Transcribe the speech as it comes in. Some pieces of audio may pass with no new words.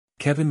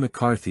Kevin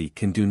McCarthy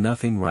can do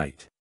nothing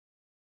right.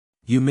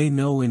 You may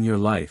know in your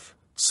life,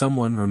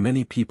 someone or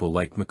many people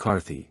like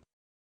McCarthy.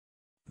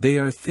 They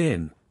are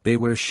thin, they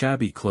wear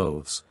shabby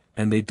clothes,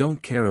 and they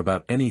don't care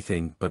about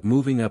anything but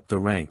moving up the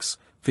ranks,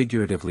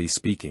 figuratively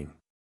speaking.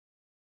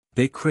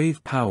 They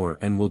crave power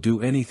and will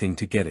do anything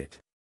to get it.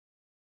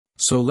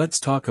 So let's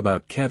talk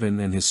about Kevin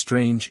and his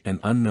strange and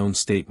unknown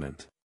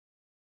statement.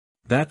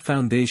 That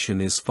foundation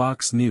is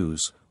Fox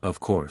News, of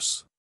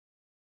course.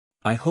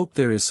 I hope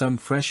there is some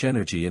fresh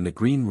energy in the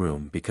green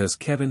room because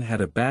Kevin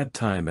had a bad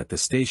time at the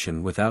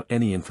station without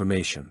any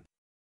information.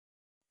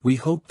 We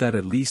hope that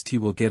at least he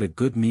will get a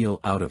good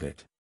meal out of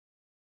it.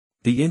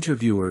 The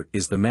interviewer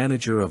is the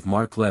manager of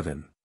Mark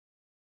Levin.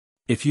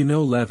 If you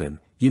know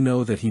Levin, you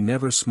know that he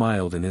never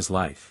smiled in his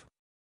life.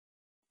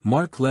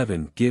 Mark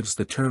Levin gives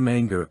the term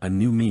anger a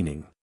new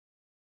meaning.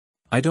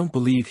 I don't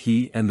believe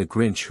he and the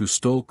Grinch who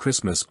stole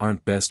Christmas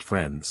aren't best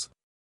friends.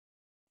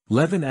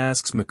 Levin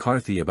asks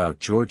McCarthy about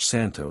George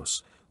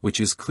Santos,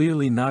 which is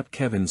clearly not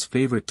Kevin's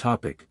favorite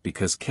topic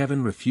because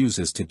Kevin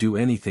refuses to do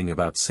anything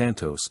about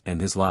Santos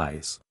and his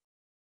lies.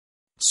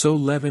 So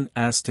Levin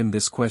asked him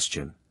this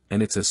question,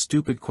 and it's a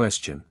stupid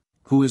question: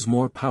 who is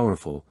more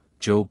powerful,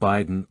 Joe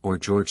Biden or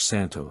George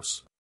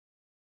Santos?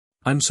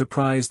 I'm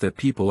surprised that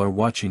people are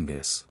watching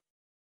this.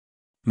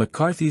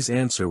 McCarthy's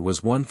answer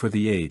was one for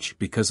the age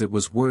because it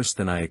was worse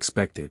than I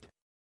expected.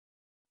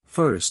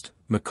 First,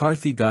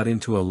 McCarthy got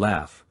into a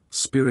laugh,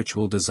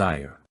 spiritual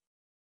desire.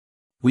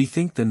 We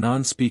think the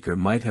non-speaker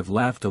might have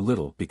laughed a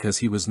little because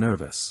he was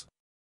nervous.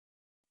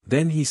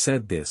 Then he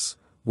said this: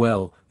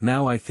 well,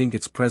 now I think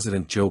it's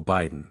President Joe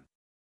Biden.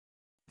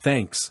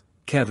 Thanks,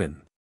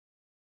 Kevin.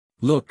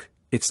 Look,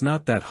 it's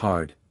not that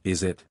hard,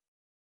 is it?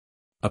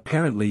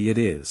 Apparently it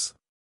is.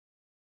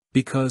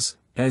 Because,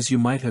 as you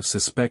might have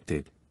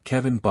suspected,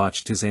 Kevin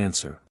botched his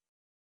answer.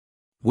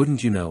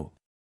 Wouldn't you know?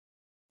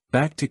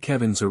 Back to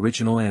Kevin's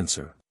original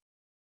answer.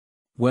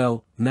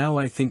 Well, now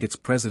I think it's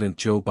President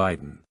Joe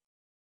Biden.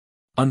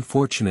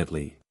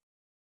 Unfortunately.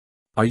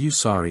 Are you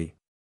sorry?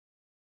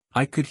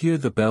 I could hear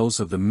the bells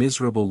of the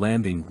miserable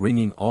landing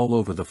ringing all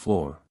over the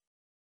floor.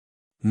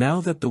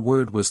 Now that the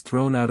word was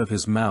thrown out of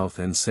his mouth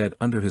and said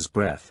under his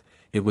breath,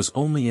 it was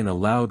only in a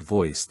loud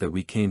voice that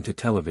we came to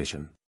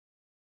television.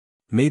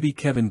 Maybe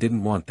Kevin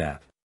didn't want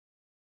that.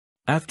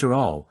 After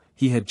all,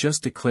 he had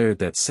just declared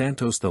that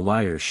Santos the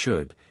liar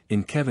should,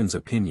 in Kevin's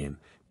opinion,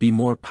 be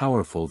more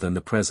powerful than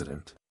the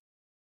president.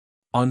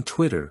 On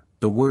Twitter,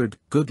 the word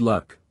 "good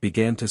luck"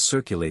 began to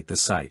circulate the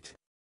site.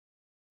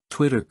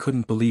 Twitter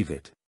couldn't believe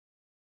it.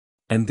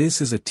 And this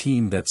is a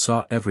team that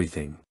saw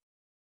everything.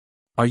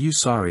 Are you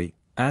sorry?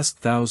 Asked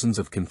thousands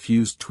of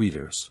confused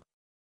tweeters.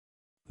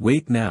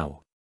 Wait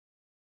now.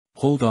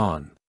 Hold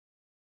on.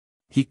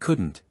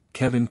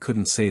 Kevin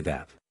couldn't say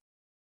that.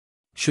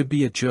 Should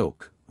be a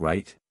joke,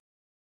 right?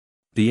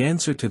 The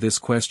answer to this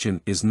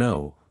question is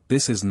no,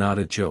 this is not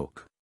a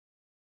joke.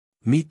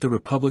 Meet the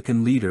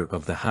Republican leader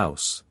of the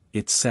House.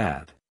 It's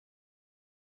sad.